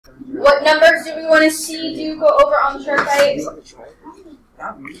What numbers do we want to see do go over on the short bite? Yeah,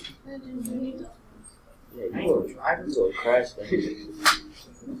 you will drive. You will crash that.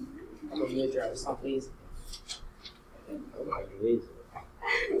 I'm gonna drive. Stop, please.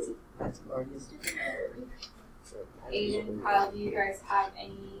 That's Marcus. Aiden, Kyle, do you guys have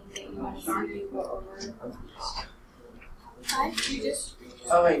any that you want to see do go over? You just.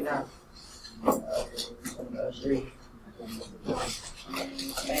 Oh wait, no. 3.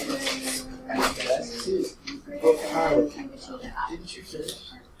 That's 2. Didn't you finish?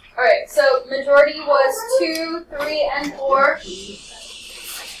 Alright, so majority was 2, 3, and 4.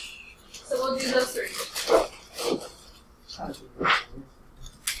 So we'll do those 3.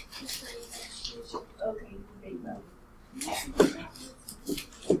 Okay,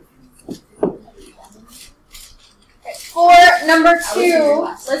 for number 2,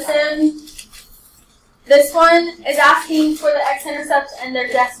 listen. This one is asking for the x-intercept and their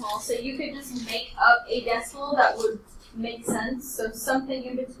decimal. So you could just make up a decimal that would make sense. So something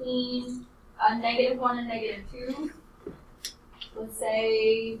in between -1 and -2. Let's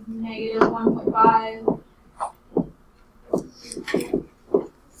say -1.5.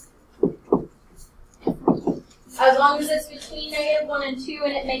 As long as it's between -1 and 2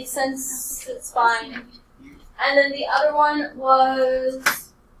 and it makes sense, it's fine. And then the other one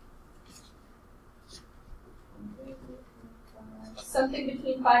was something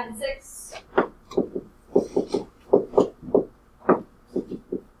between 5 and 6.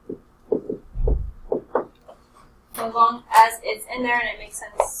 So as long as it's in there and it makes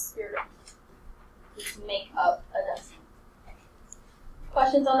sense, you're just make up a decimal.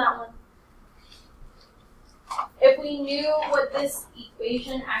 Questions on that one? If we knew what this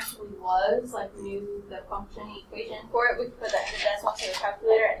equation actually was, like knew the function equation for it, we could put that in the decimal to the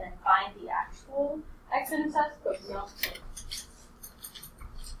calculator and then find the actual x-intercept, but we don't.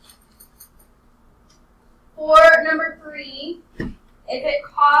 For number 3, if it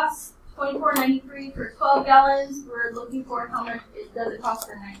costs $24.93 for 12 gallons, we're looking for how much does it cost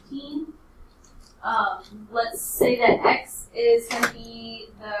for 19. Let's say that x is going to be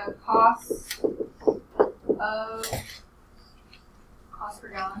the cost per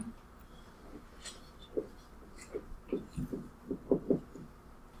gallon.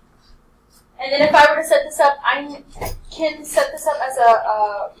 And then if I were to set this up, I can set this up as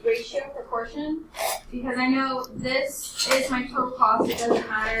a ratio proportion because I know this is my total cost. It doesn't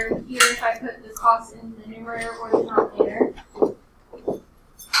matter here if I put the cost in the numerator or the denominator.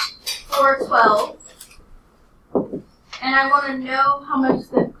 For 12. And I want to know how much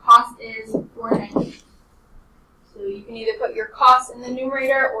the cost is for 19. So you can either put your cost in the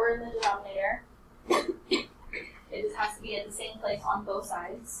numerator or in the denominator. It just has to be at the same place on both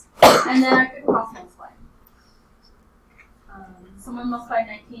sides. And then I could cross multiply. Someone multiply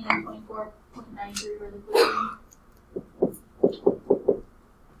 19 and 24.93 really quickly.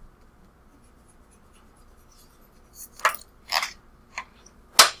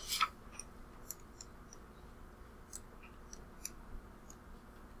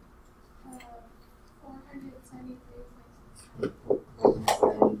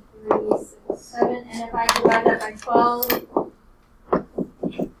 And if I divide that by 12,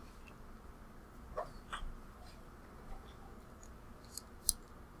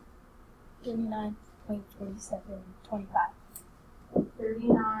 $39.4725.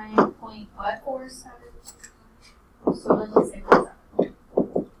 39.47. So let's just say 47.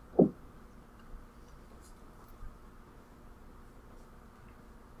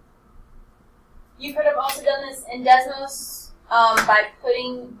 You could have also done this in Desmos by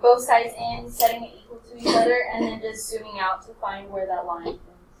putting both sides in, setting it equal to each other, and then just zooming out to find where that line is.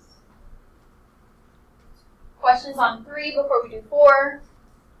 Questions on 3 before we do 4?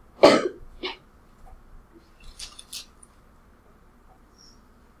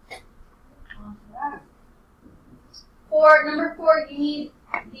 For number 4, you need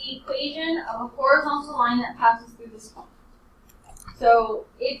the equation of a horizontal line that passes through this point. So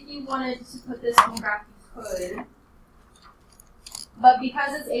if you wanted to put this on the graph, you could. But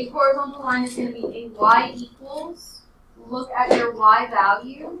because it's a horizontal line, it's going to be a y equals. Look at your y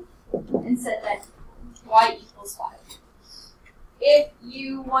value and set that y equals 5. If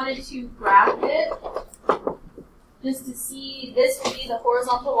you wanted to graph it, just to see, this would be the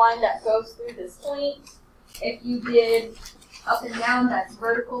horizontal line that goes through this point. If you did up and down, that's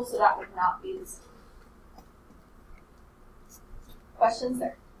vertical, so that would not be the same. Questions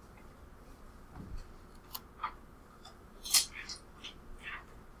there?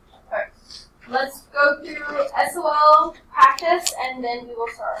 Alright, let's go through SOL practice and then we will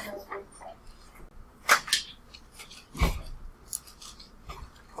start our notes.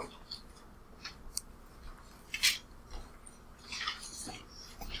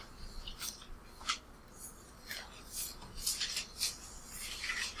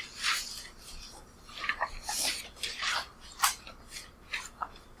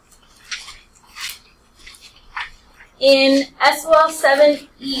 In SOL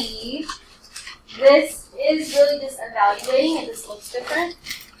 7E, this is really just evaluating, and this looks different.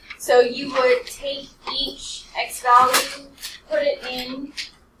 So you would take each x value, put it in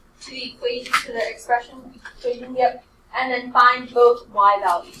to the equation, to the expression equation, yep, and then find both y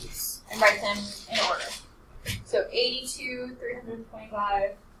values and write them in order. So 82,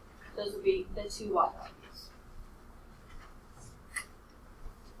 325, those would be the two y values.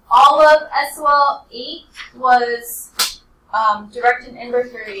 All of SOL 8 was direct and inverse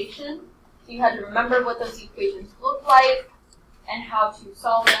variation. So you had to remember what those equations look like and how to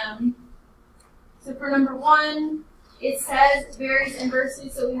solve them. So for number 1, it says varies inversely,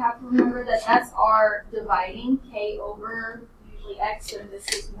 so we have to remember that that's our dividing k over usually x, but in this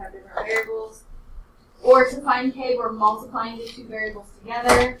case we have different variables. Or to find k, we're multiplying the two variables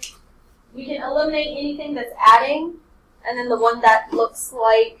together. We can eliminate anything that's adding, and then the one that looks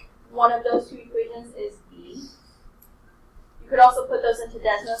like one of those two equations is b. You could also put those into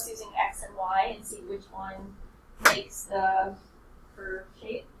Desmos using x and y and see which one makes the curve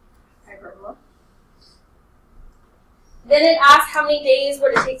shape, hyperbola. Then it asks how many days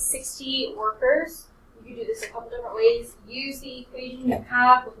would it take 60 workers. You could do this a couple different ways. Use the equation you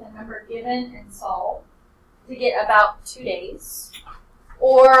have with the number given and solve to get about 2 days.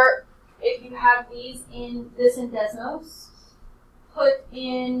 Or if you have these in Desmos, put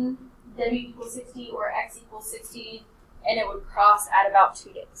in w equals 60 or x equals 60, and it would cross at about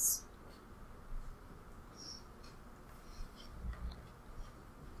 2 days.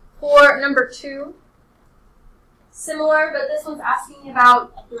 For number 2, similar, but this one's asking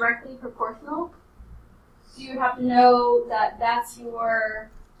about directly proportional. So you have to know that that's your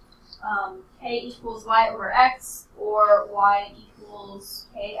k equals y over x, or y equals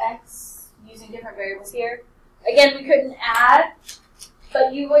kx, using different variables here. Again, we couldn't add,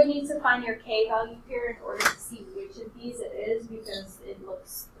 but you would need to find your k value here in order to see which of these it is, because it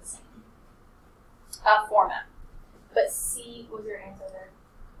looks the same format. But C was your answer there.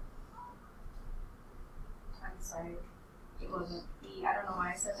 I'm sorry, it wasn't B. I don't know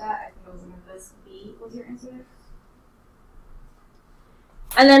why I said that. I think it was in this. B was your answer there.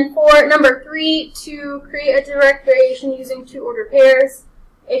 And then for number 3, to create a direct variation using 2 ordered pairs,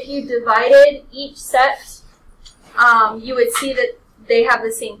 if you divided each set, you would see that they have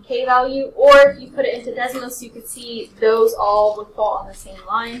the same k value, or if you put it into Desmos, you could see those all would fall on the same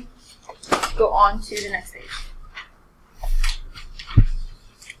line. Go on to the next page.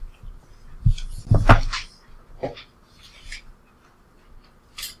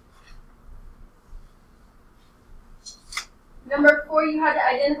 Number 4, you had to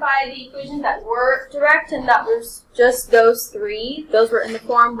identify the equations that were direct, and that was just those 3. Those were in the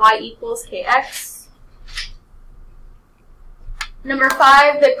form y equals kx. Number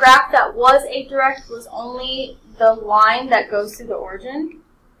 5, the graph that was a direct was only the line that goes through the origin.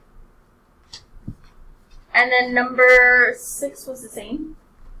 And then number 6 was the same.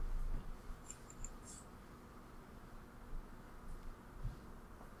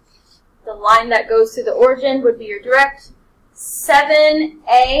 The line that goes through the origin would be your direct.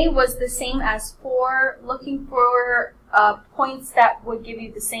 7a was the same as 4, looking for points that would give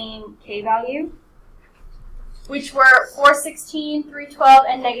you the same k value, which were 416, 312,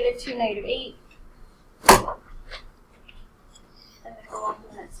 and -2, -8. And then go on to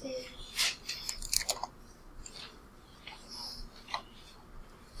the next page.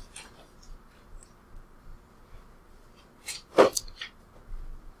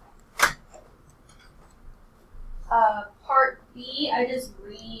 Part B, I just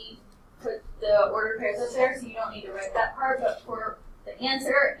put the order pairs up there, so you don't need to write that part. But for the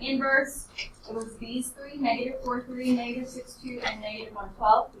answer, inverse, it was these 3, -4,3, -6,2, and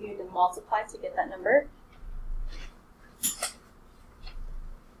 -112. You had to multiply to get that number.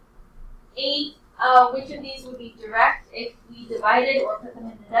 8, which of these would be direct if we divided or put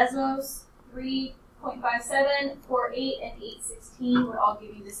them into Desmos? 3.57, 4.8, and 8.16 would all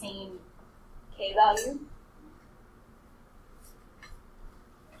give you the same k value.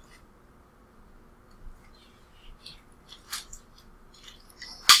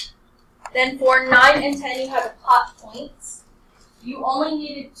 Then for 9 and 10, you have to plot points. You only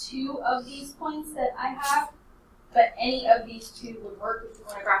needed 2 of these points that I have, but any of these 2 would work. If you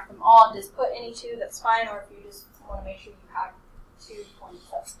want to graph them all, just put any 2, that's fine. Or if you just want to make sure you have 2 points,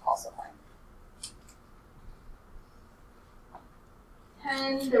 that's also fine.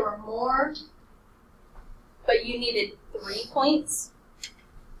 10, there were more, but you needed 3 points.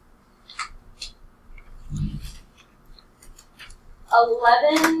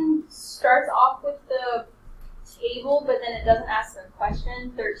 11 starts off with the table, but then it doesn't ask a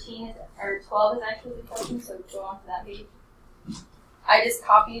question. 13 is, or 12 is actually the question, so go on to that page. I just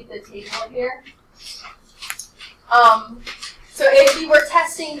copied the table here. So if you were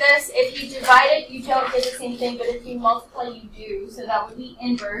testing this, if you divide it, you don't get the same thing, but if you multiply, you do. So that would be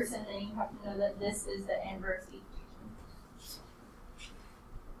inverse, and then you have to know that this is the inverse equation.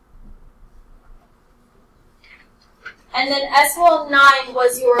 And then SL9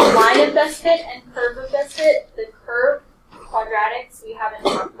 was your line of best fit and curve of best fit. The curve quadratics we haven't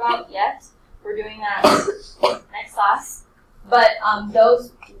talked about yet. We're doing that next class. But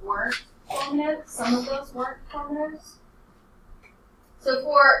those weren't formative. Some of those weren't formatives. So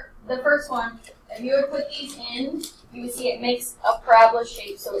for the first one, if you would put these in, you would see it makes a parabola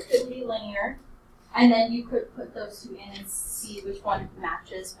shape, so it couldn't be linear. And then you could put those two in and see which one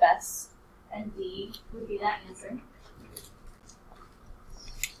matches best. And D would be that answer.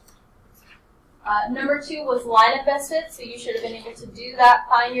 Number 2 was line of best fit, so you should have been able to do that,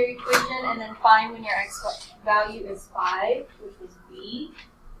 find your equation, and then find when your x value is 5, which was B.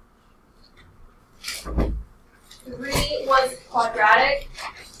 3 was quadratic,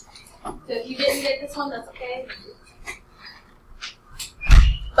 so if you didn't get this one, that's okay.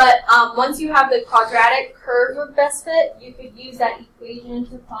 But once you have the quadratic curve of best fit, you could use that equation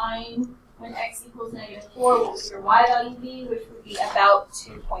to find when x equals -4, what would your y value be, which would be about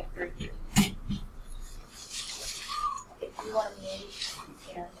 2.33. If you want to make, you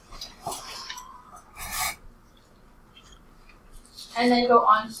can. And then go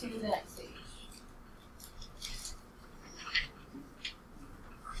on to the next page.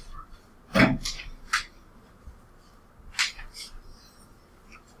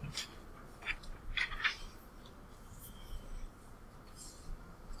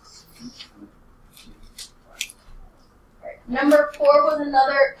 Number 4 was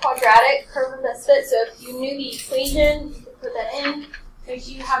another quadratic curve of best fit. So if you knew the equation, you could put that in. Make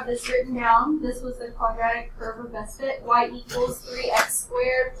sure you have this written down. This was the quadratic curve of best fit. Y equals 3x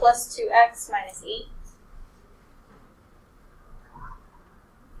squared plus 2x minus 8.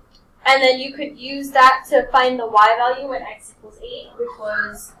 And then you could use that to find the y value when x equals 8, which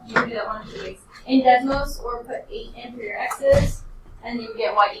was, you can do that one of two ways. In Desmos, or put 8 in for your x's, and you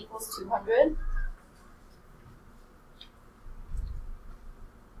get y equals 200.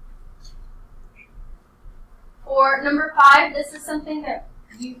 For number 5, this is something that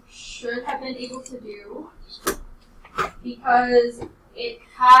you should have been able to do because it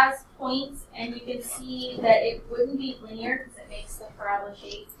has points and you can see that it wouldn't be linear because it makes the parabola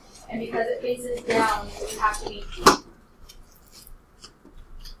shape, and because it faces down, it would have to be G.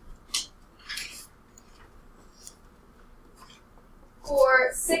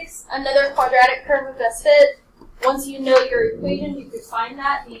 For 6, another quadratic curve of best fit. Once you know your equation, you could find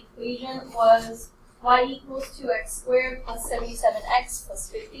that. The equation was y equals 2x squared plus 77x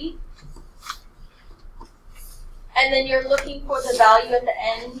plus 50. And then you're looking for the value at the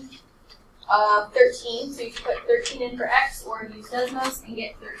end of 13. So you can put 13 in for x or use Desmos and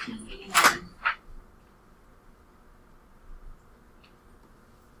get 1389.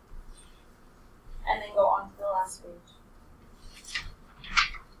 And then go on to the last page.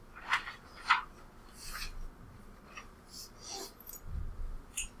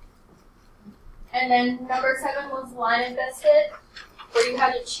 And then number 7 was line of best fit, where you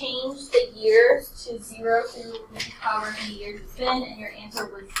had to change the years to 0 through however many years it's been, and your answer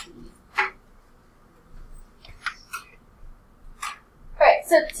was D. Alright,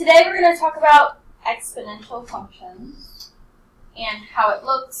 so today we're going to talk about exponential functions and how it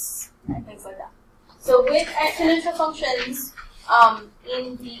looks and things like that. So with exponential functions,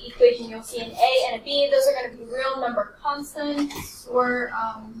 in the equation you'll see an A and a B. Those are going to be real number constants or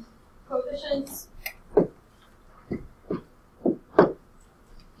coefficients.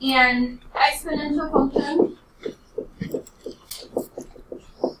 And exponential function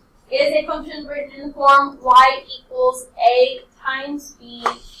is a function written in the form y equals a times b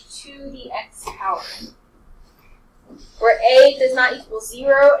to the x power, where a does not equal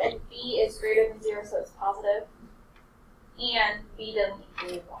 0 and b is greater than 0, so it's positive, and b doesn't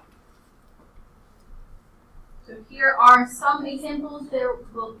equal 1. So here are some examples. There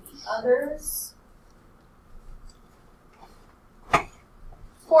will be others.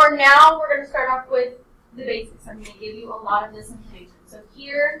 For now, we're going to start off with the basics. I'm going to give you a lot of this information. So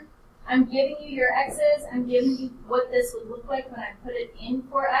here, I'm giving you your x's. I'm giving you what this would look like when I put it in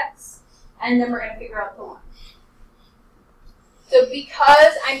for x. And then we're going to figure out the y. So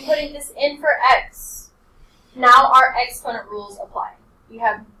because I'm putting this in for x, now our exponent rules apply. We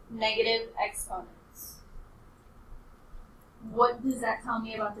have negative exponents. What does that tell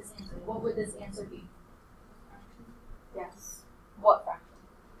me about this answer? What would this answer be? Yes. What fraction?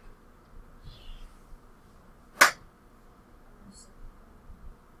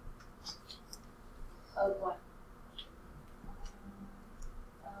 Of what?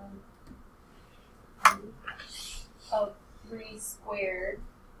 Of 3 squared.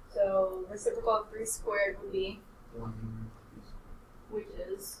 So reciprocal of 3 squared would be, which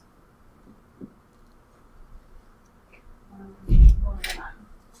is 1/9.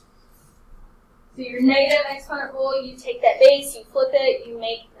 So your negative exponent rule, you take that base, you flip it, you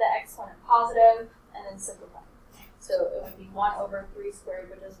make the exponent positive, and then simplify. So it would be 1/3 squared,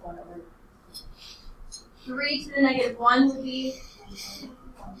 which is 1/9. 3 to the negative 1 would be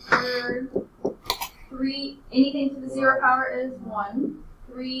 1/3. 3, anything to the 0 power is 1.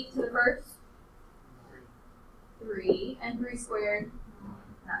 3 to the first, 3, and 3 squared,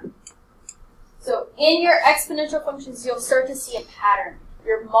 9. So in your exponential functions, you'll start to see a pattern.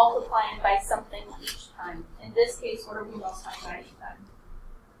 You're multiplying by something each time. In this case, what are we multiplying by each time?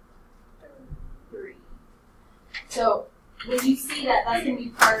 3. So when you see that, that's going to be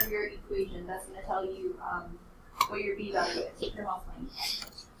part of your equation. That's going to tell you what your b value is. You're multiplying.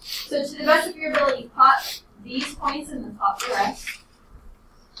 So to the best of your ability, plot these points and then plot the rest.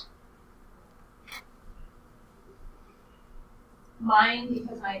 Mine,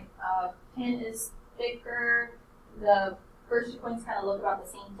 because my pen is thicker, the first 2 points kind of look about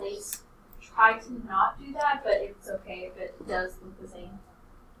the same place. Try to not do that, but it's okay if it does look the same.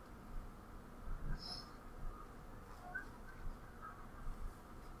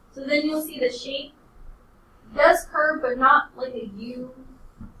 So then you'll see the shape does curve, but not like a U,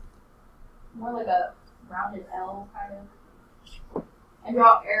 more like a rounded L kind of. And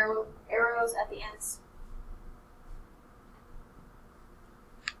draw arrows at the ends.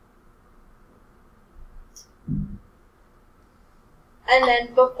 And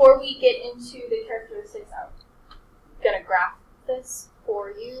then before we get into the characteristics, I'm going to graph this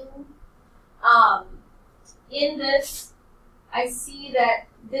for you. In this, I see that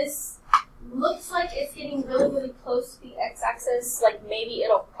this looks like it's getting really, really close to the x-axis. Like maybe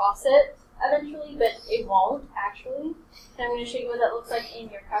it'll cross it eventually, but it won't actually. And I'm going to show you what that looks like in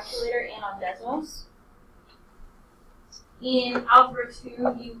your calculator and on Desmos. In Algebra 2,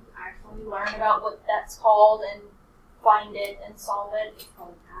 you actually learn about what that's called and find it and solve it. It's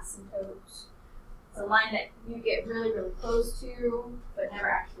called asymptotes. It's a line that you get really, really close to, but never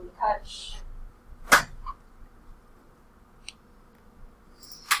actually touch.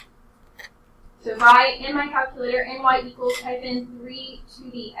 So write in my calculator, ny equals, type in 3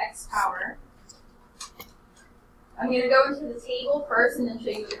 to the x power. I'm going to go into the table first and then show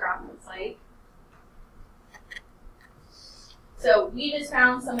you what the graph looks like. So we just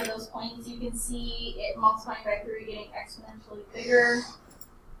found some of those points. You can see it multiplying by 3, getting exponentially bigger.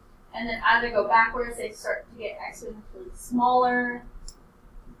 And then as I go backwards, they start to get exponentially smaller.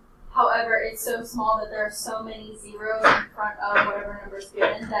 However, it's so small that there are so many zeros in front of whatever number is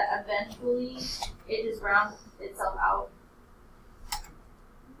given that eventually it just rounds itself out.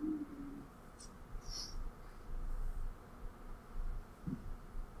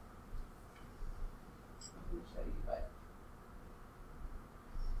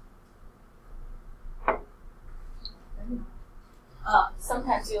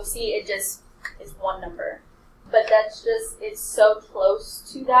 Sometimes you'll see it just is one number, but that's just, it's so close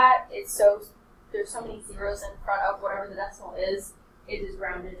to that. It's so, there's so many zeros in front of whatever the decimal is, it just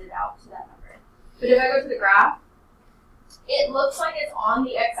rounded it out to that number. But if I go to the graph, it looks like it's on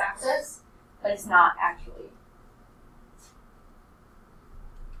the x-axis, but it's not actually.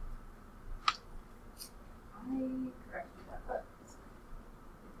 I corrected that, but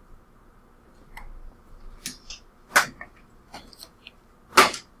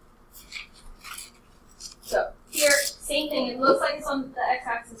so here, same thing. It looks like it's on the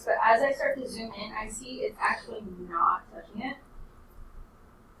x-axis, but as I start to zoom in, I see it's actually not touching it.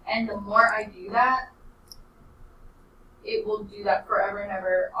 And the more I do that, it will do that forever and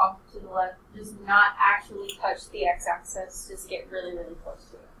ever off to the left. Just not actually touch the x-axis. Just get really, really close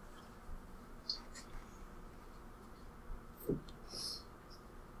to it.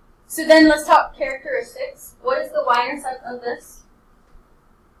 So then let's talk characteristics. What is the y-intercept of this?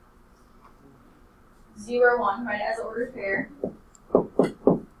 0, 1, right, as an ordered pair.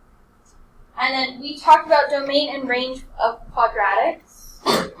 And then we talked about domain and range of quadratics.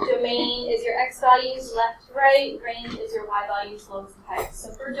 Domain is your x values left to right. Range is your y values lowest to highest.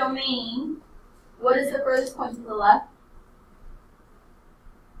 So for domain, what is the furthest point to the left?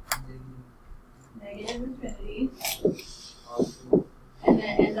 Negative infinity. And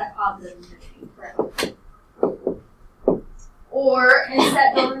then it ends at positive infinity, correct? Or in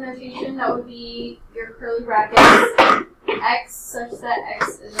set building notation, that would be your curly brackets x such that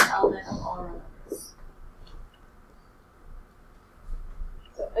x is an element of all real numbers.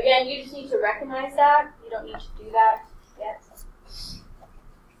 So again, you just need to recognize that. You don't need to do that yet.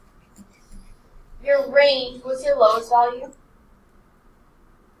 Your range, what's your lowest value?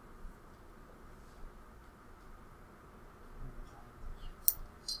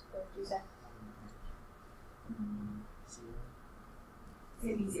 It's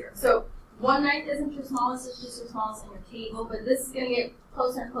going to be 0. So 1/9 isn't your smallest, it's just your smallest in your table, but this is going to get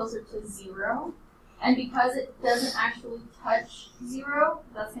closer and closer to 0. And because it doesn't actually touch 0,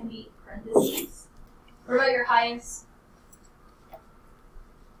 that's going to be parentheses. What about your highest?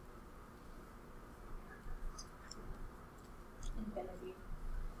 Infinity.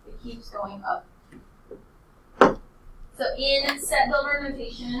 It keeps going up. So in set builder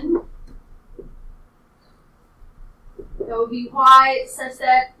notation, that would be y such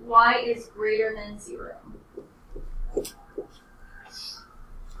that y is greater than 0.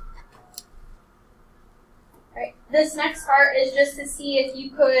 Right. This next part is just to see if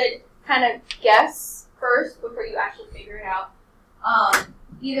you could kind of guess first before you actually figure it out,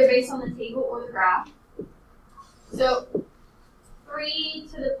 either based on the table or the graph. So 3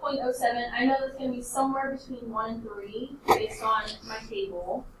 to the 0.07, I know that's going to be somewhere between 1 and 3 based on my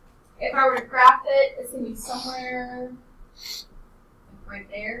table. If I were to graph it, it's going to be somewhere right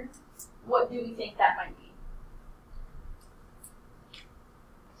there. What do we think that might be?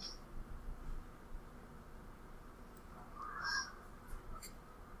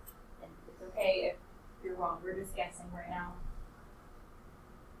 And it's okay if you're wrong. We're just guessing right now.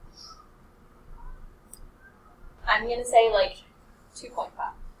 I'm going to say like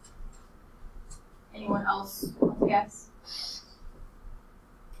 2.5. Anyone else want to guess?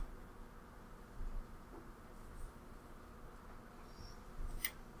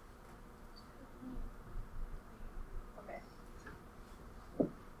 Okay.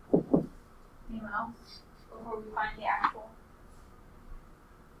 Anyone else before we find the actual?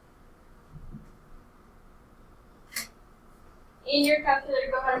 In your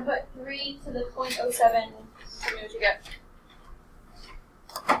calculator, go ahead and put 3 to the 0.07. Tell me what you get.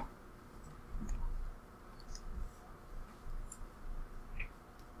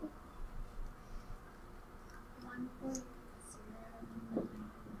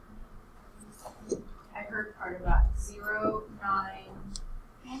 I heard part of that. 0, 9.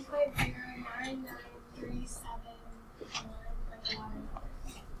 1.09937.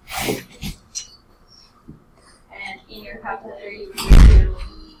 And in your calculator, you would do.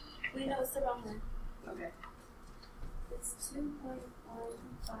 Wait, no, it's the wrong one. Okay. It's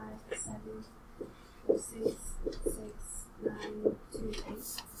 2.157666928.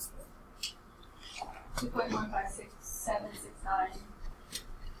 2.156769.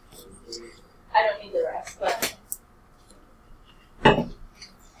 I don't need the rest, but.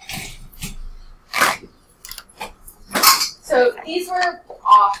 So these were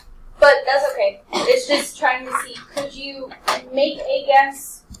off, but that's okay. It's just trying to see, could you make a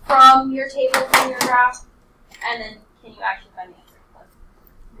guess from your table, from your graph, and then can you actually find the answer?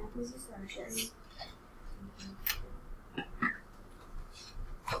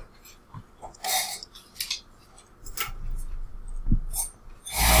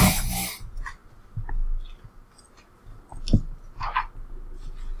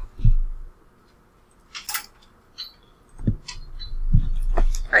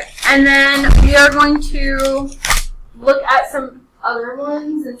 And then we are going to look at some other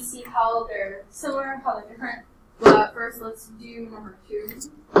ones and see how they're similar, how they're different. But first, let's do number 2.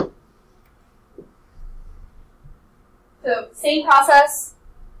 So, same process.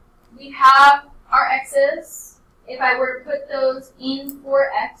 We have our x's. If I were to put those in for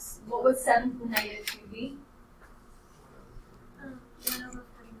x, what would 7 to the negative 2 be?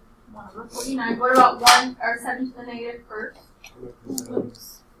 1/49. What about 1 or 7 to the negative first?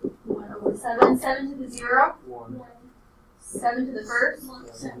 1/7. 7 to the 0? 1. 7 to the first?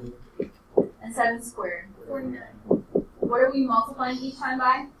 7. And 7 squared? 49. What are we multiplying each time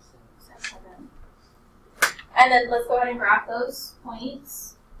by? 7. And then let's go ahead and graph those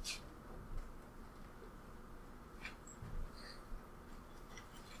points.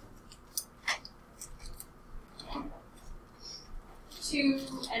 Two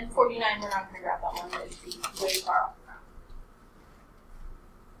and 49, we're not going to graph that one. It would be way far off.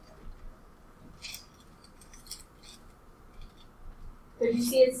 But you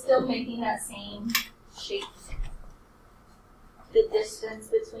see it's still making that same shape. The distance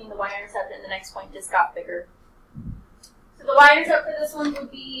between the y-intercept and the next point just got bigger. So the y-intercept for this one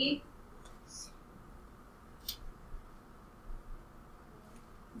would be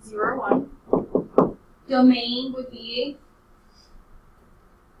 0, 1. Domain would be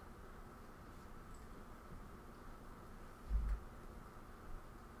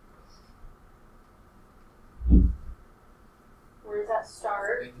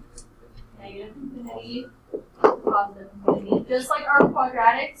just like our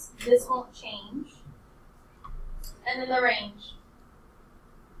quadratics, this won't change. And then the range.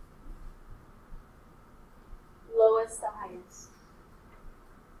 Lowest to highest.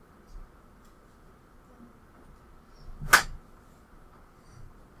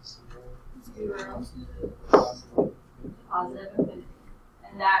 Zero. Positive infinity.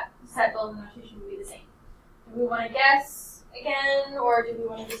 And that set build notation will be the same. Do we want to guess again, or do we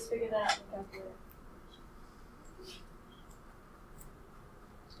want to just figure that out with calculator?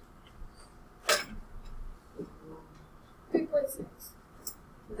 3.6.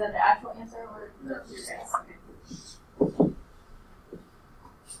 Is that the actual answer, or your guess? Okay.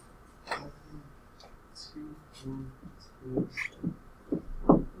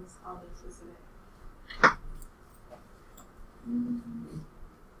 I'll be specific.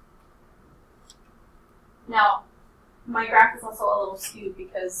 Now, my graph is also a little skewed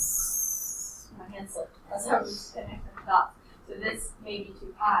because my hand slipped. That's how I was connecting the dots. So this may be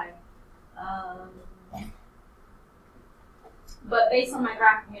too high. But based on my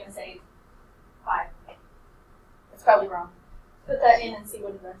graph, I'm going to say 5. It's probably wrong. Put that in and see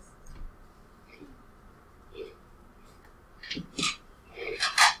what it does.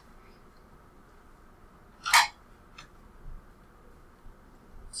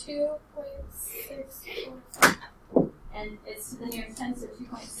 And it's to the nearest 10, so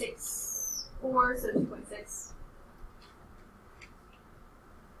 2.64, so 2.6.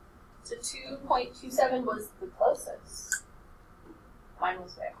 So 2.27 was the closest. Mine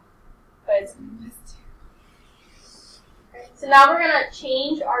was big. But it's so now we're going to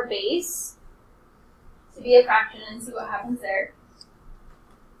change our base to be a fraction and see what happens there.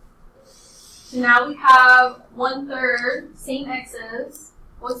 So now we have 1/3, same x's.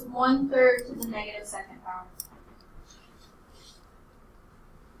 What's 1/3 to the negative second power?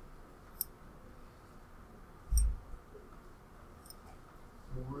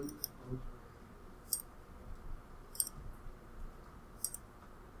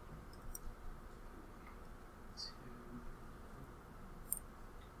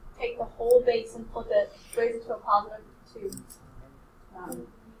 Take the whole base and flip it, raise it to a positive 2. 9.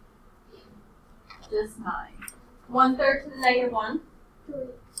 Just 9. 1/3 to the negative 1.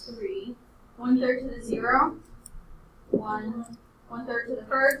 3. 1/3 to the 0. 1. 1/3 to the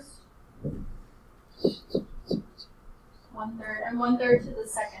first. 1/3. And 1/3 to the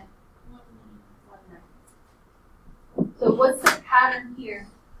second. 1/9. So what's the pattern here?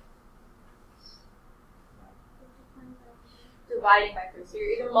 Dividing by 3. So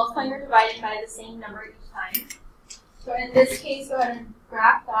you're either multiplying or dividing by the same number each time. So in this case, go ahead and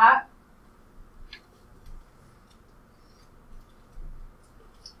graph that.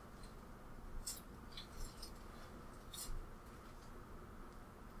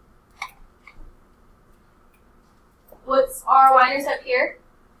 What's our y-intercept here?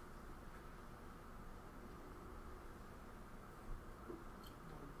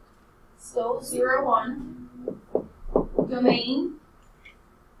 Still 0, 1. Domain.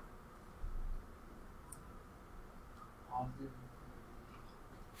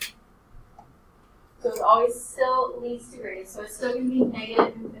 So it always still leads to greatest. So it's still going to be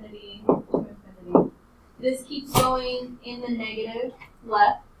negative infinity to infinity. This keeps going in the negative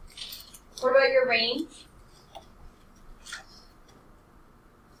left. What about your range?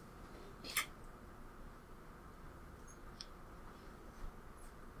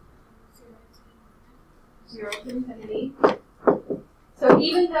 Zero to infinity. So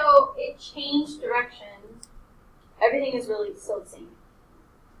even though it changed direction, everything is really still the same.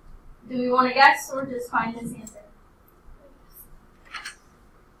 Do we want to guess or just find this answer?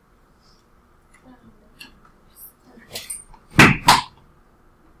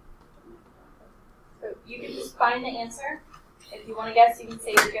 So you can just find the answer. If you want to guess, you can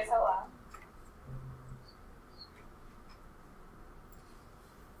say your guess out loud.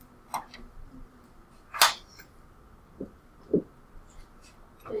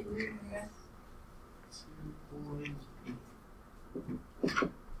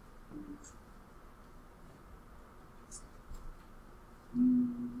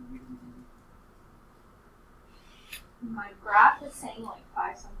 My graph is saying like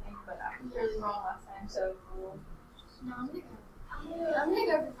 5 something, but I was really wrong last time, so we'll... No, I'm gonna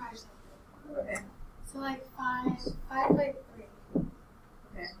go for 5 something. Okay. So like 5.3.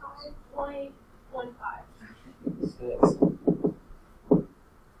 Okay. 5.15. 6.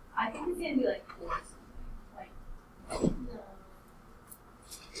 I think it's gonna be like 4 something. Like, No.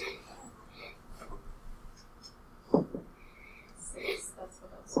 6, that's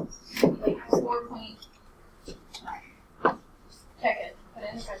what else is. Like 4.9. Check it. Put it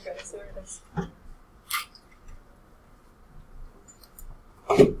in the calculator, see what it is.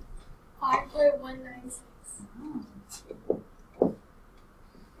 5.196. Oh.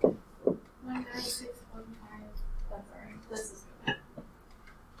 196.15. That's alright. This is good.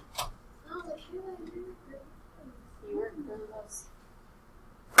 Oh, look here, You were really close.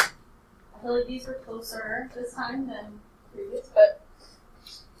 I feel like these were closer this time than previous, but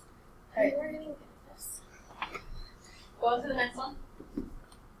okay. We're gonna get this. go on to the next one.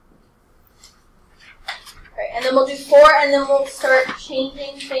 Alright, and then we'll do 4, and then we'll start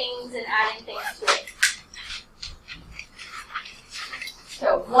changing things and adding things to it.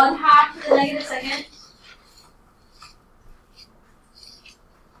 So 1/2 to the negative second.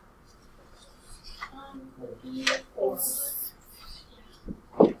 Would be 4.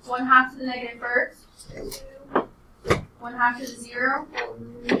 1/2 to the negative first. 1/2 to the 0.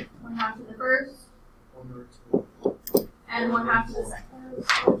 1/2 to the first. And 1/2 to the second.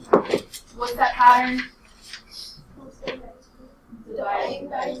 What's that pattern? dividing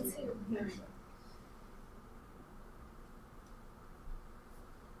by 2. Here we go.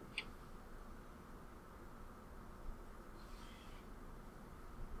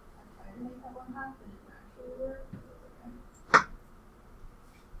 I tried to make that 1/2, but it didn't actually work.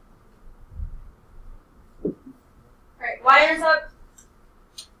 Alright, y-intercept.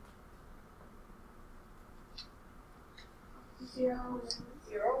 0,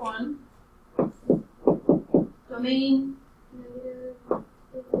 0, 1. Domain. Negative,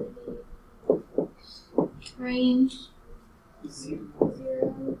 Range. 0 to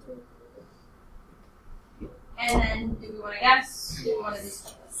And then, do we want to guess? Do we want to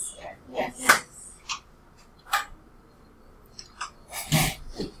discuss this? Okay. Yes.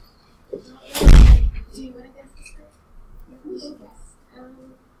 Do you want to guess this first? Yes.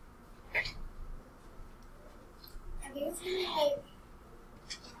 I think it's gonna be like.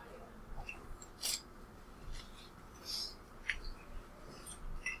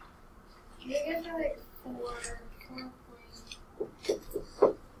 I think it's like 4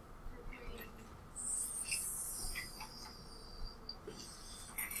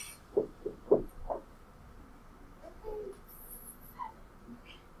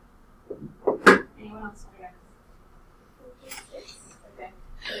 Anyone else want to guess? Okay.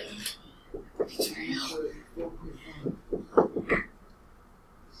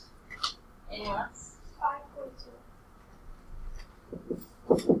 Anyone else?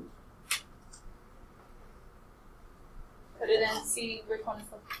 5.2. Put it in, see which one is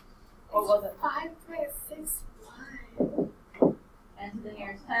the. What was it? 5.61. And to the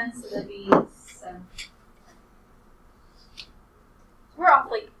nearest 10, so that'd be 7. We're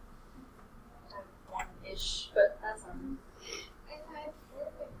off like 1-ish, but that's not. I had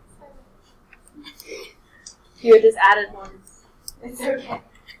 4.7. You just added 1. It's okay.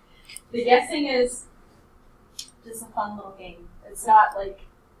 The guessing is just a fun little game. It's not like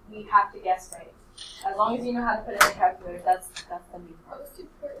we have to guess right. As long as you know how to put it in a calculator, that's the main part. Most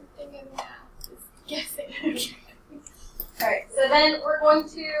important thing in math is guessing. Alright, so then we're going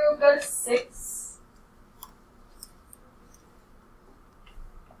to go to 6.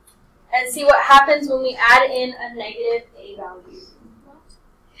 And see what happens when we add in a negative a value.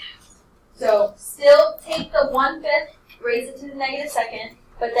 So still take the 1/5, raise it to the negative second,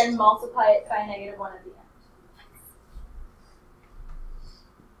 but then multiply it by -1 at the end.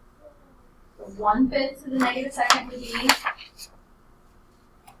 So 1/5 to the negative second would be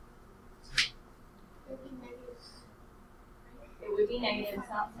it would be negative, it's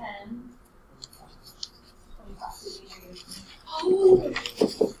not 10. 25 would be negative. Oh!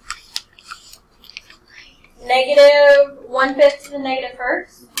 Negative 1/5 to the negative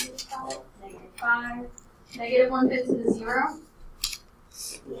first. -5. Negative 1/5 to the 0.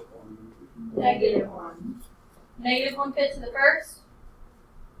 -1. Negative 1/5 to the first.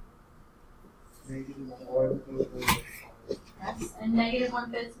 Yes. And negative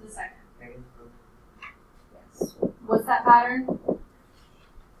 1/5 to the second. Yes. What's that pattern?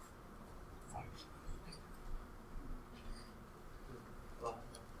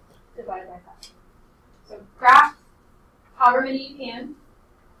 Divide by 5. So graph however many you can.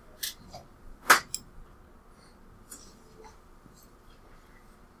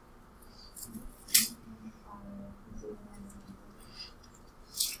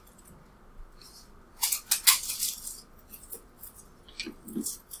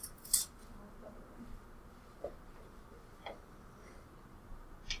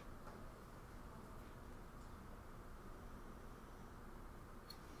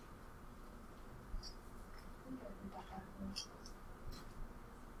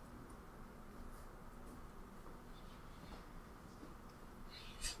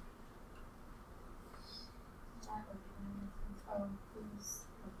 Oh, please.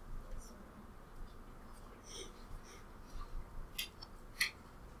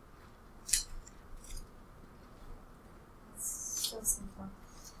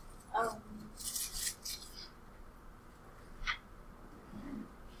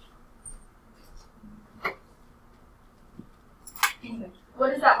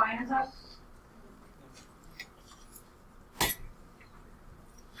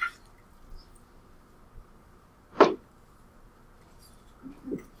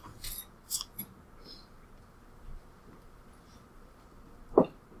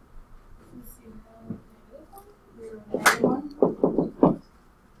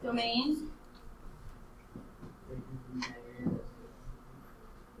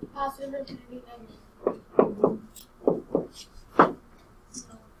 positive infinity negative. So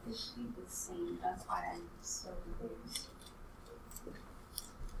it should be the same. That's why I'm so confused.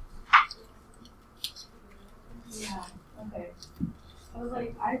 Yeah. Okay. I was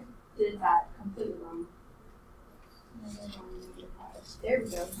like, I did that completely wrong. There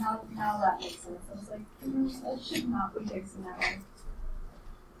we go. Now that makes sense. I was like, that should not be fixing that way.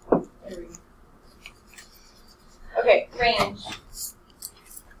 There we go. Okay, range.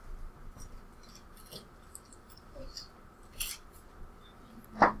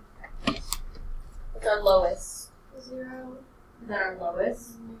 What's our lowest? 0. Is that our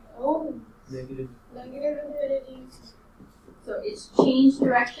lowest? Oh. Negative. Negative infinity. So it's changed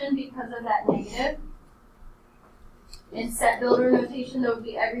direction because of that negative. In set builder notation, that would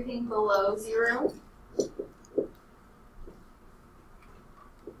be everything below 0.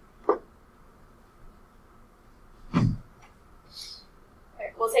 Okay,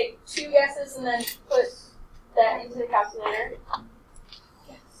 we'll take 2 guesses and then put that into the calculator.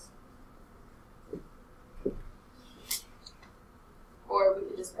 Yes. Or we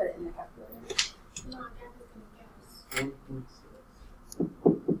could just put it in the calculator. No, I'm never gonna guess. 1.6.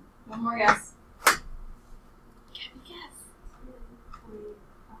 One more guess. Can we guess?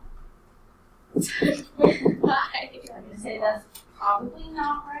 I'm going to say that's probably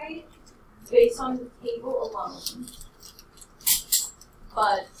not right based on the table alone.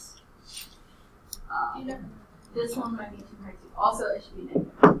 But You never know. this one might be too crazy. Also, it should be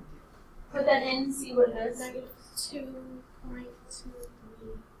negative. Put that in, see what it is. Negative 2.23.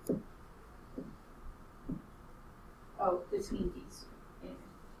 Oh, between these.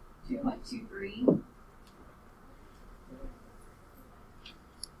 2.23.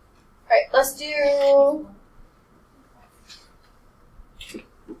 Alright, let's do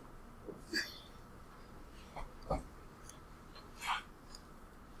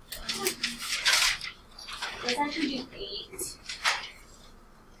let's actually do 8.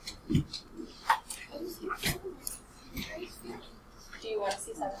 Do you want to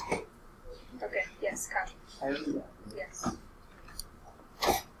see 7? Okay, yes, come. I don't know. Yes.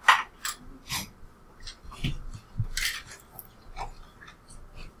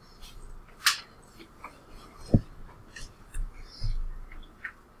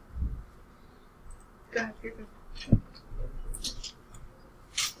 Go ahead, you're good.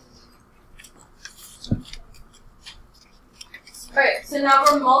 Alright, so now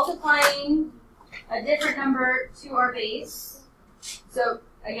we're multiplying a different number to our base. So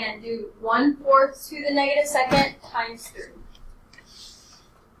again, do 1/4 to the negative second times 3.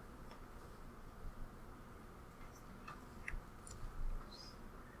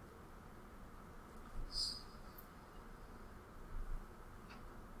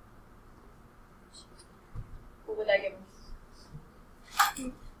 What would that give us?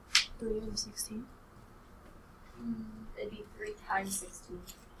 3 and 16. It'd be 3 times 16.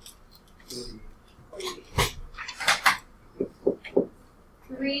 48.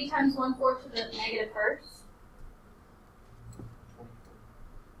 3 times 1/4 to the negative first.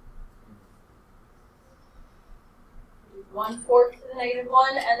 1/4 to the negative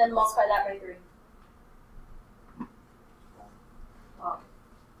 1, and then multiply that by 3.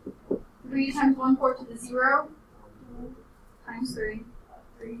 3 times 1/4 to the 0 times 3.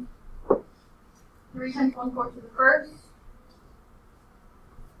 3. 3 times 1/4 to the first.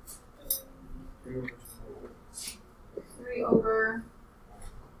 3 over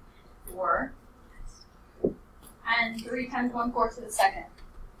 4. And 3 times 1/4 to the second.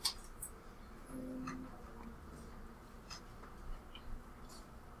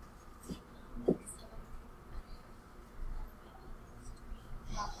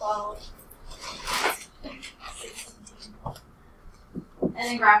 Not 12. 16. And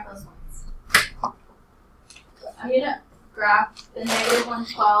then graph those ones. I'm going to graph the negative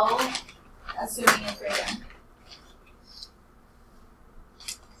 112, assuming it's right there.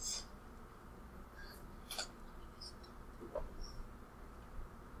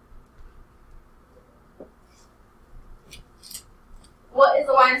 What is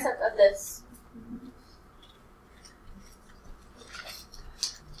the y-intercept of this?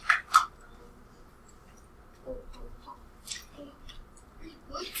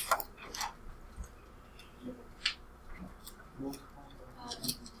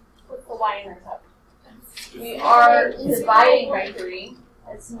 What's the y-intercept? We are dividing by 3.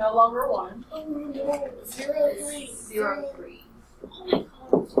 It's no longer 1. Oh no, 0, 3. It's 0, 3. Oh my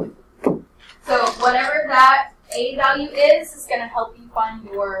god. So whatever that a value is going to help you find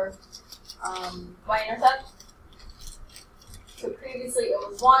your y-intercept. So previously it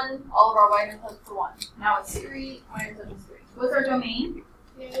was 1, all of our y-intercepts were 1. Now it's 3, y-intercept is 3. What's our domain?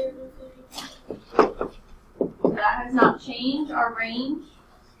 Negative that has not changed, our range.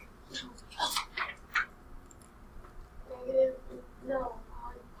 Negative, no,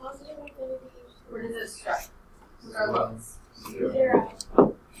 positive infinity. Where does it start? What's our lowest? 0.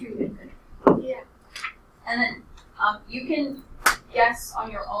 To infinity. Yeah. And then you can guess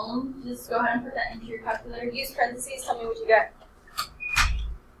on your own. Just go ahead and put that into your calculator. Use parentheses. Tell me what you get.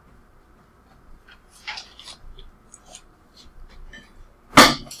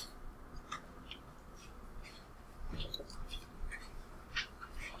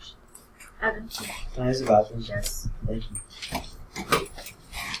 Evan. Can I use the bathroom? Yes. Thank you.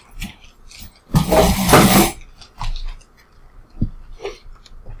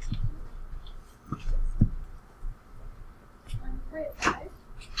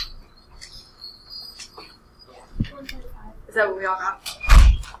 Is that what we all got?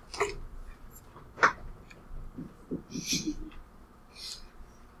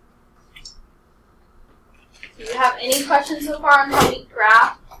 Do you have any questions so far on how we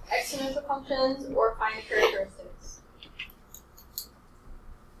graph exponential functions or find characteristics?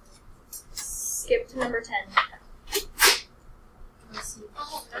 Skip to number 10. Let's see.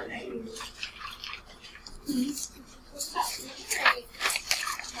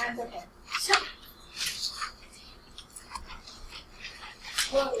 That's okay.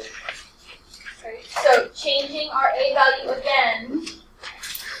 Whoa. Okay. So changing our a value again,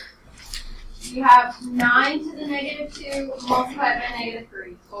 you have 9 to the negative 2 multiplied by negative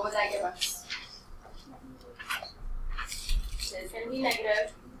 3. What would that give us? It's going to be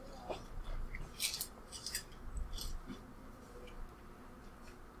negative.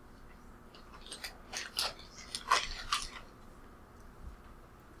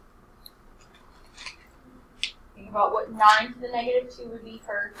 Think about what 9 to the negative 2 would be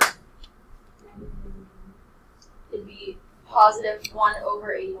first. It'd be positive 1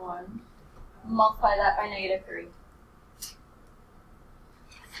 over 81. Multiply that by negative 3.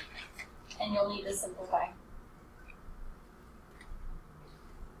 And you'll need to simplify.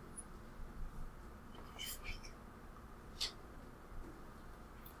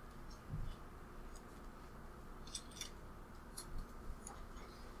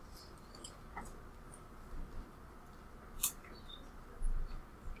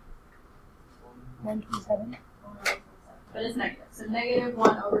 But it's negative. So negative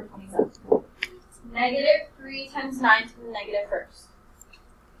 1 over 27. Negative 3 times 9 to the negative first.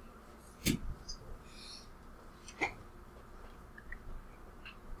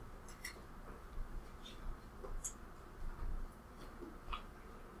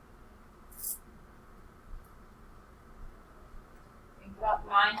 Think about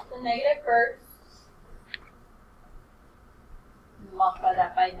 9 to the negative first. And multiply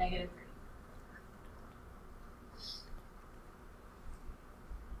that by negative 3.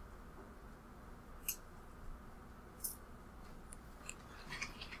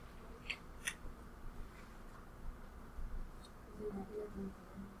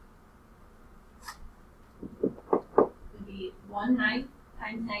 Would be 1/9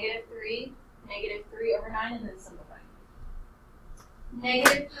 times negative 3 over 9, and then simplify.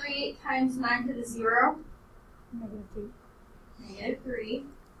 Negative 3 times 9 to the 0. Negative 3.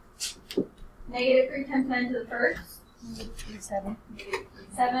 Negative 3 times 9 to the first. Negative 7.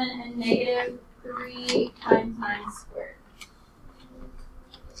 And negative 3 times 9 squared.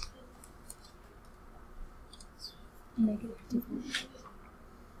 Negative 54.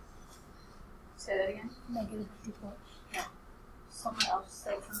 Say that again. Negative 54. No. Someone else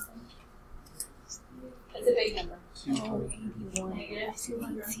say something. It's a big number. 281. Negative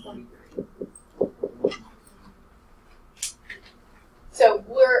 243. So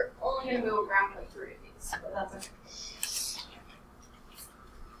we're only going to go around like 3 of these, but that's okay.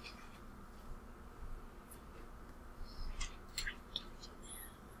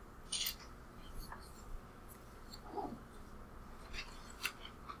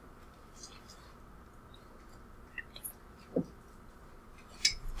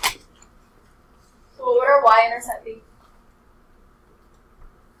 So what would our y-intercept be?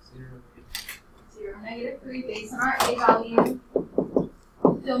 0, negative 3, based on our a value.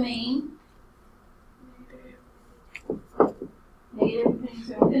 Domain. Negative infinity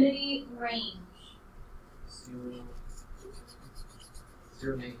to infinity. Range.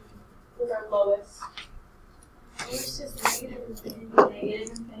 0, negative. What's our lowest? It's just negative infinity. Negative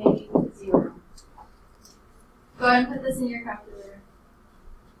infinity to 0. Go ahead and put this in your calculator.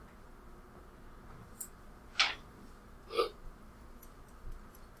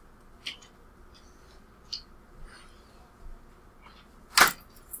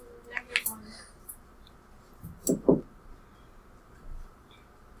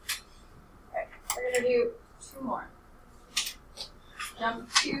 We're going to do 2 more. Jump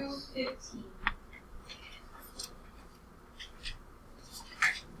to 15.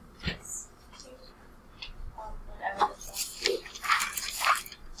 Whatever this is.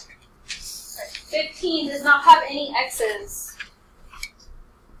 Right. 15 does not have any x's.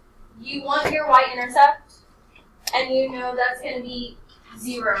 You want your y-intercept, and you know that's going to be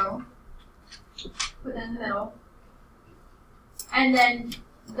 0. Put that in the middle. And then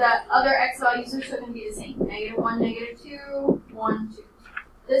the other x values are still going to be the same. -1, -2, 1, 2.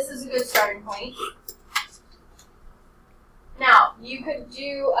 This is a good starting point. Now, you could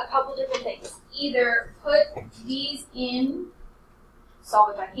do a couple different things. Either put these in,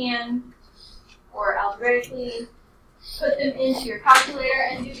 solve it by hand, or algebraically, put them into your calculator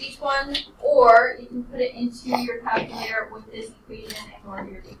and do each one, or you can put it into your calculator with this equation and one of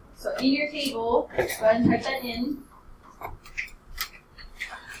your tables. So in your table, go ahead and type that in.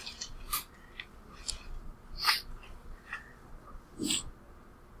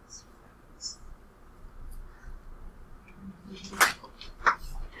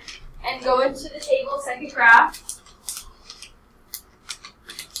 And go into the table, second graph.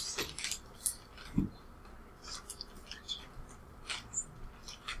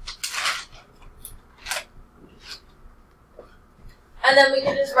 And then we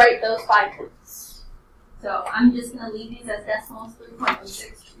can just write those 5 points. So I'm just going to leave these as decimals,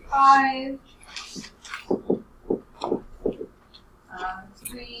 3.0625,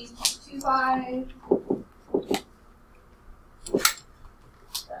 3.25,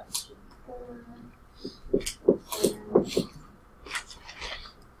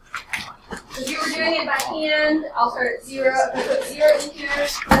 if you were doing it by hand, I'll start at 0. If I put 0 in here,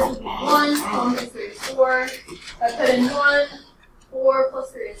 this would be 1, 1 plus 3 is 4. If I put in 1, 4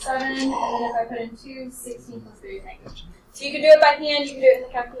 plus 3 is 7, and then if I put in 2, 16 plus 3 is 9. So you can do it by hand, you can do it in the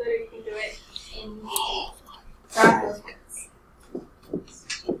calculator, you can do it in the graph those points.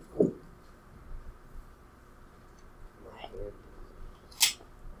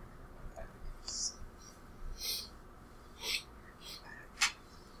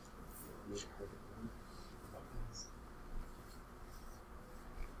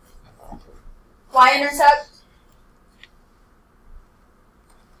 Y-intercept.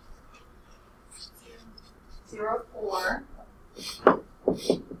 0, 4.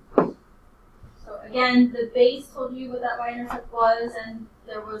 So again, the base told you what that y-intercept was, and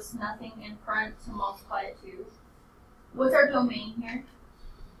there was nothing in front to multiply it to. What's our domain here?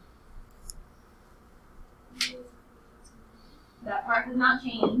 That part has not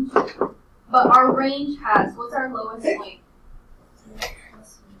changed, but our range has. What's our lowest point?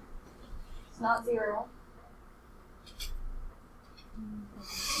 It's not 0.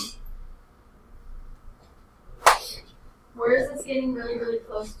 Where is this getting really, really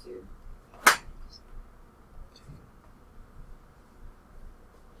close to?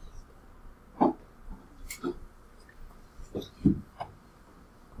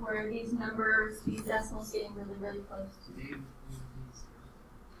 Where are these numbers, these decimals getting really, really close to?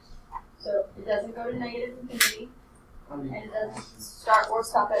 So it doesn't go to negative infinity, and it doesn't start or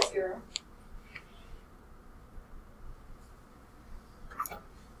stop at 0.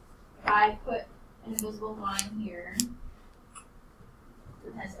 If I put an invisible line here,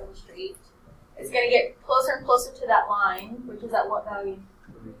 pretend to illustrate, it's going to get closer and closer to that line, which is at what value?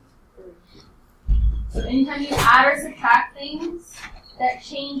 3. So anytime you add or subtract things, that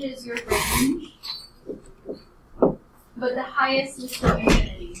changes your range, but the highest is still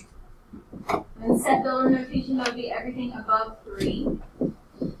infinity. In set builder notation, that would be everything above 3.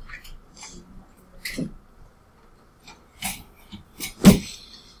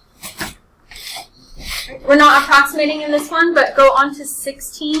 We're not approximating in this one, but go on to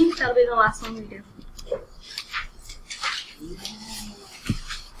 16. That'll be the last one we do.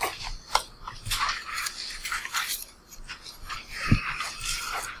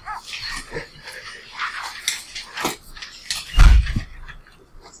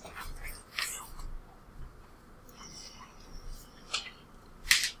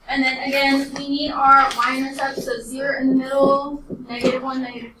 And then again, we need our y-intercept, so 0 in the middle, -1,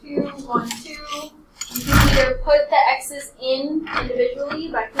 -2, 1, 2. You can either put the x's in individually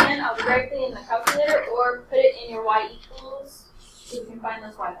by hand, algebraically in the calculator, or put it in your y equals so you can find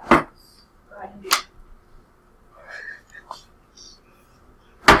those y values. Go ahead and do that.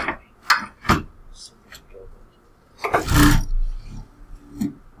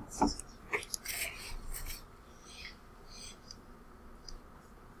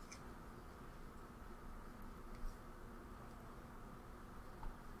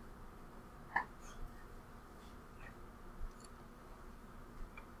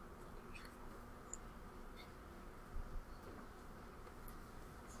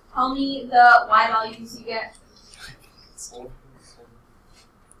 tell me the y values you get. 4.3,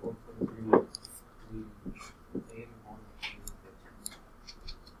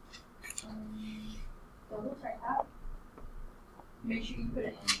 Double check that. Make sure you put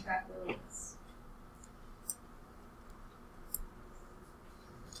it in calculations.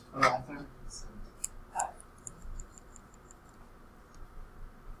 Oh, I thought it was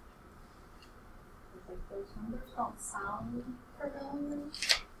It's like those numbers don't sound familiar.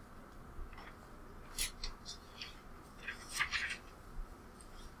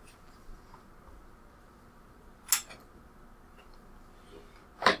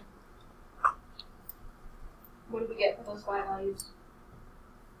 What do we get for those y values?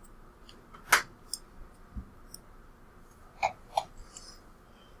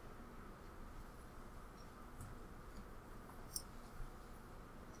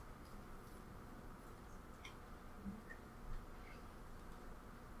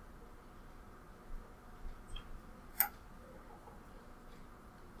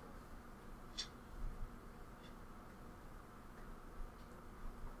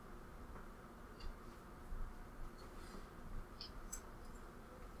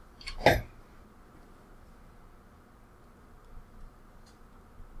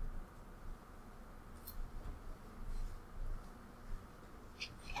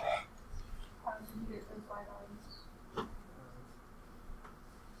 How did you get those y values?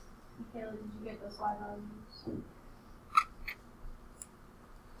 Michaela, did you get those y values?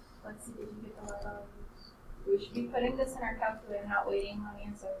 Let's see, did you get the y values? We should be putting this in our calculator, not waiting on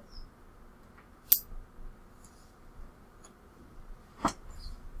answers.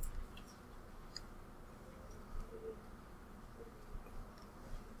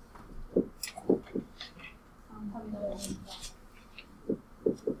 Tell me the one.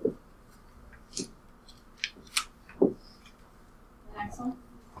 The next one.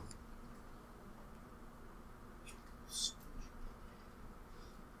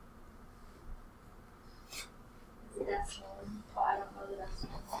 It's a decimal, but I don't know the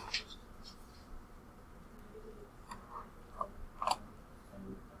decimal.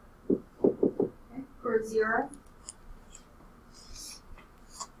 Okay. For 0.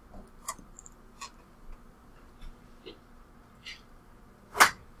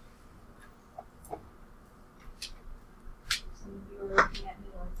 Some of you are looking at me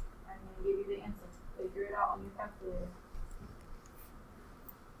like I'm going to give you the answer. Figure it out on your calculator.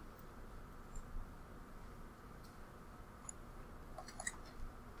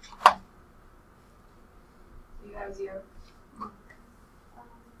 So you have 0.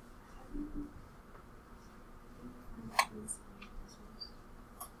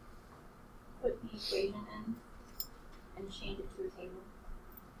 Put the equation in and change it to a table.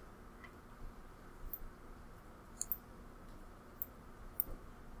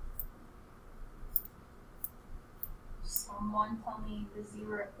 Someone tell me the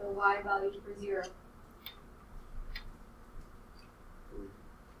y value for 0. 3.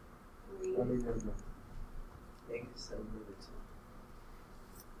 no. Negative 7 over 2.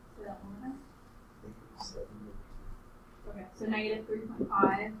 So that one more time. Negative 7 over 2. Okay, so negative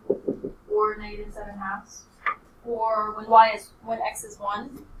 3.5 or negative 7 halves. Or when x is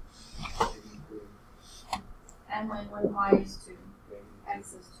 1 and when y is 2.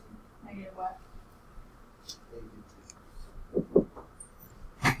 X is 2. Negative what?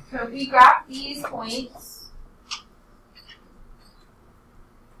 So if we graph these points,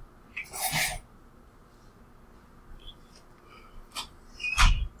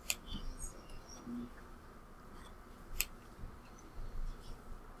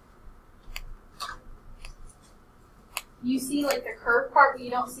 you see like the curved part, but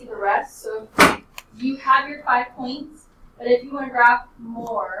you don't see the rest. So you have your 5 points, but if you want to graph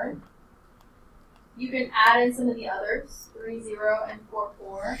more, you can add in some of the others, 3, 0, and 4,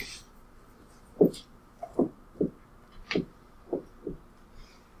 4. 5,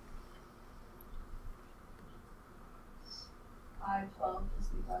 12,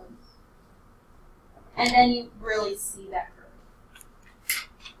 just because. And then you really see that curve.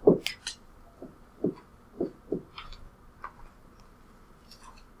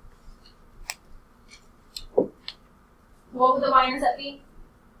 What would the y-intercept be?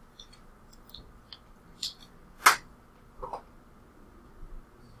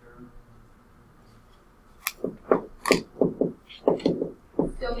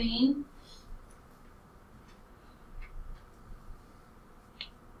 Domain.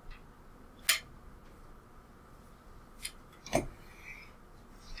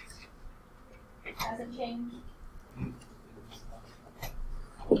 Hasn't changed.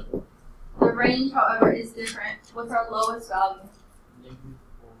 The range, however, is different. What's our lowest value?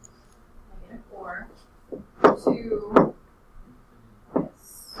 4 to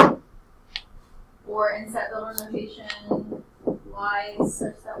this. Or in set builder notation, y is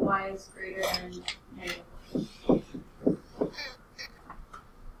such that y is greater than negative 1.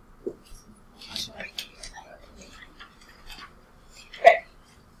 Okay.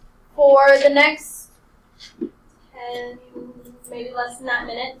 For the next 10, maybe less than that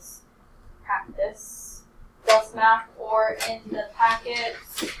minutes, practice Delta Math or in the packet,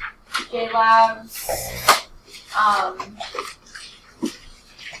 JLabs.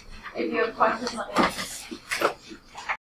 If you have questions, let me know.